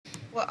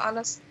Well,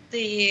 honestly,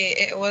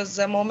 it was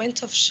a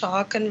moment of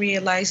shock and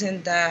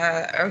realizing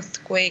the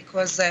earthquake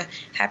was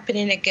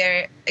happening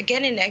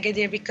again in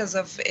Agadir because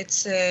of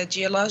its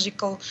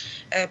geological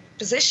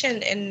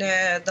position in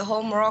the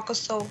whole Morocco.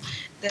 So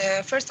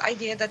the first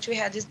idea that we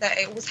had is that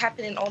it was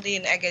happening only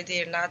in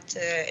Agadir, not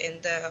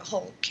in the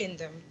whole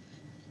kingdom.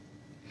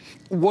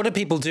 What are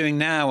people doing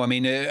now? I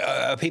mean,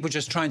 are people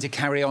just trying to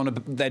carry on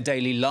their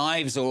daily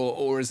lives,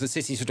 or has the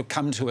city sort of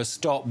come to a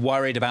stop,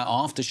 worried about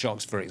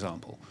aftershocks, for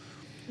example?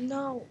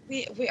 No,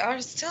 we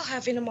are still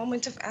having a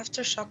moment of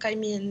aftershock. I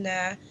mean,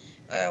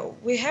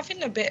 we're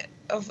having a bit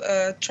of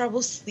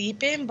trouble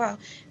sleeping, but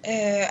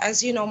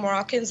as you know,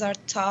 Moroccans are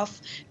tough.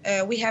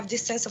 We have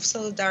this sense of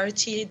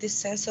solidarity, this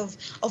sense of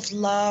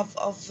love,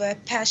 of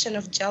passion,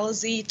 of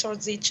jealousy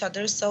towards each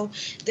other. So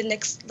the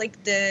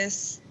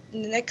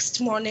next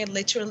morning,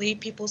 literally,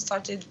 people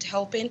started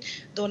helping,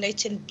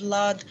 donating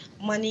blood,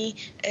 money,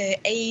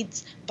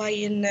 aids,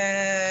 buying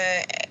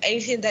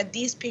anything that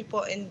these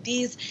people in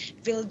these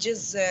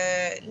villages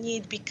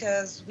need,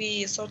 because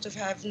we sort of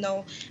have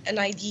no an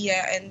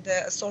idea and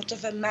sort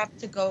of a map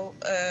to go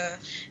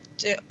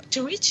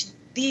to reach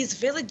these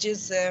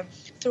villages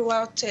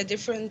throughout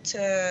different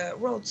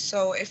roads.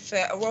 So if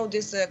a road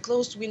is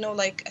closed, we know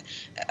like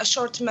a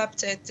short map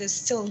to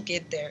still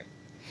get there.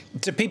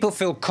 Do people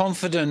feel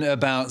confident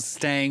about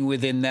staying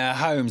within their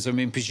homes? I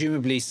mean,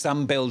 presumably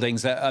some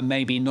buildings are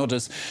maybe not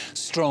as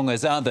strong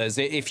as others.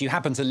 If you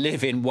happen to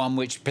live in one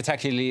which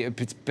particularly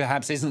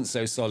perhaps isn't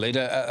so solid,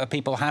 are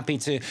people happy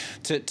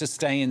to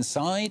stay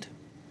inside?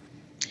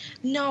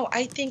 No,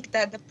 I think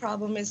that the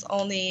problem is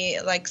only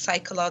like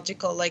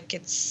psychological. Like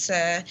it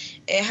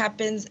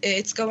happens,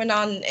 it's going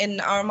on in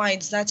our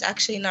minds, not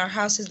actually in our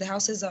houses. The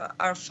houses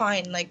are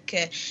fine,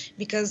 like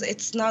because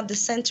it's not the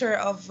center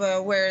of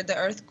where the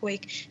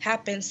earthquake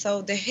happened.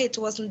 So the hit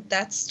wasn't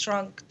that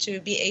strong to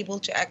be able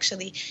to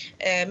actually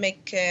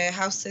make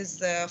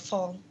houses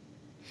fall.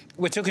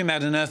 We're talking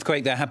about an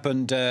earthquake that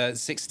happened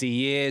 60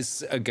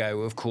 years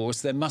ago, of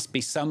course. There must be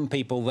some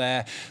people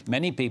there,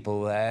 many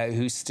people there,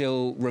 who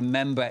still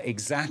remember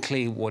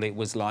exactly what it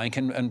was like.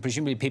 And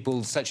presumably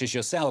people such as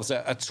yourselves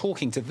are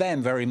talking to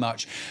them very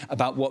much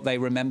about what they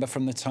remember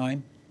from the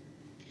time.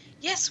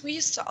 Yes, we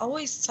used to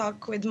always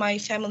talk with my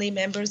family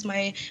members,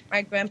 my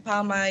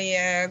grandpa,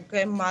 my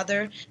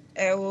grandmother.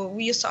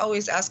 We used to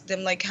always ask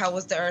them like, how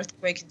was the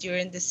earthquake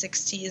during the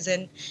 60s?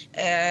 And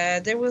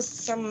there was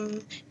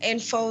some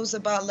info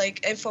about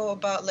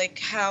like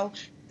how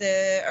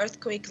the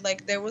earthquake,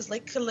 like there was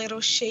like a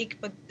little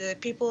shake, but the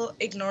people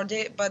ignored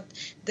it. But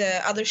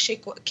the other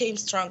shake came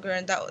stronger,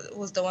 and that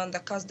was the one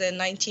that caused the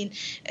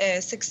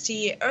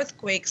 1960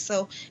 earthquake.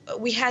 So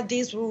we had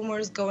these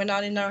rumors going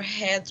on in our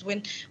heads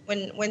when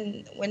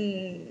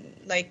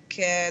like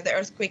the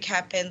earthquake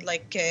happened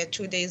like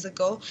 2 days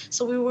ago.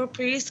 So we were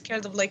pretty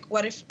scared of like,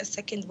 what if a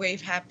second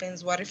wave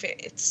happens? What if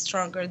it's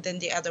stronger than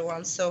the other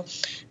one? So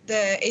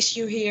the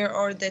issue here,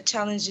 or the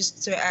challenge, is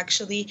to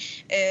actually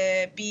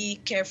be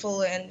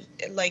careful and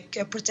like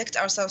protect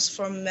ourselves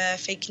from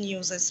fake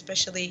news,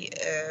 especially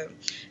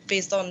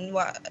based on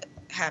what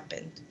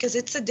happened, because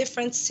it's a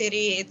different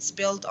city, it's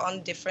built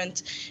on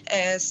different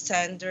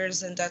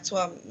standards, and that's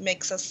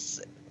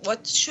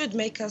what should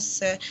make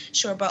us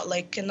sure about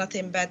like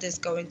nothing bad is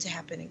going to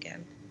happen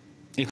again.